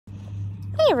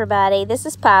Hey everybody, this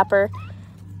is Piper.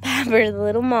 Piper, the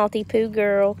little Maltipoo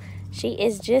girl. She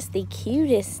is just the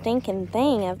cutest stinking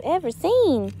thing I've ever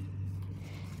seen.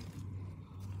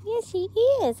 Yes, she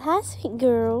is. Hi, sweet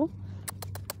girl.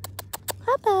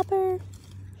 Hi, Piper.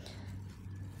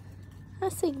 Hi,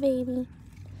 sweet baby.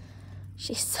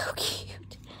 She's so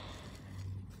cute.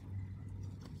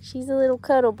 She's a little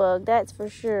cuddle bug, that's for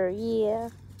sure, yeah.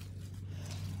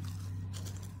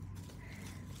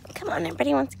 Come on,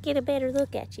 everybody wants to get a better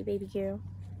look at you, baby girl.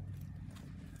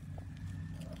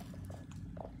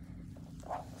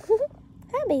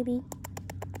 Hi, baby.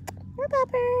 Hi,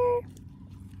 Piper.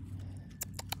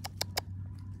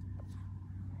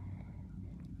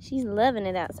 She's loving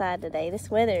it outside today. This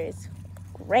weather is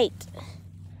great.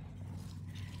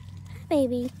 Hi,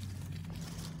 baby.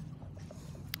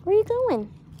 Where are you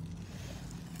going?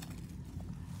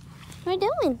 What are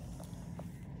you doing?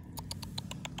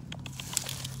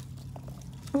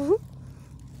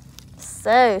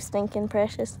 So stinking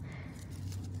precious.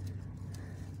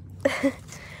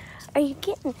 Are you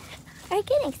getting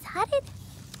excited?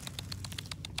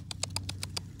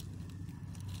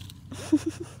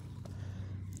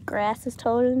 Grass is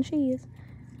taller than she is.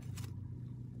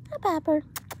 Hi, Piper.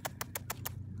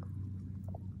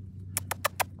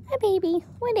 Hi, baby.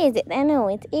 What is it? I know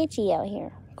it's itchy out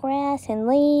here. Grass and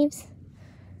leaves.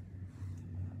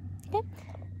 Okay.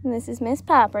 And this is Miss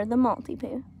Piper, the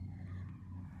Maltipoo.